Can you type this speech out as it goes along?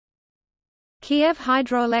Kiev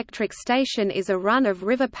Hydroelectric Station is a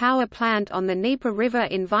run-of-river power plant on the Dnieper River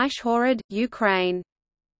in Vyshhorod, Ukraine.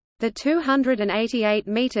 The 288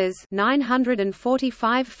 meters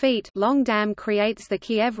 (945 feet) long dam creates the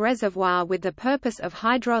Kiev Reservoir with the purpose of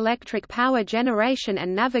hydroelectric power generation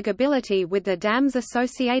and navigability with the dam's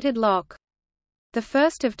associated lock. The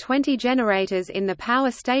first of 20 generators in the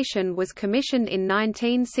power station was commissioned in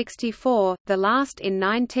 1964, the last in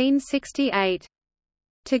 1968.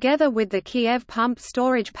 Together with the Kiev Pumped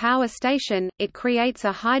Storage Power Station, it creates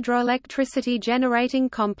a hydroelectricity generating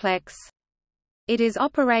complex. It is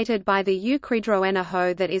operated by the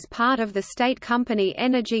Ukredroenerho that is part of the state company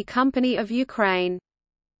Energy Company of Ukraine.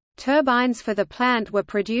 Turbines for the plant were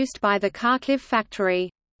produced by the Kharkiv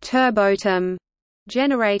factory Turbotum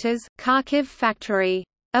generators, Kharkiv factory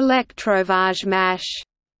Elektrovajmash.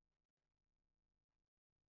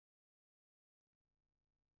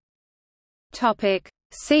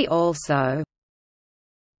 See also: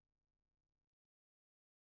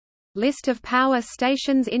 List of power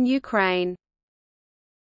stations in Ukraine.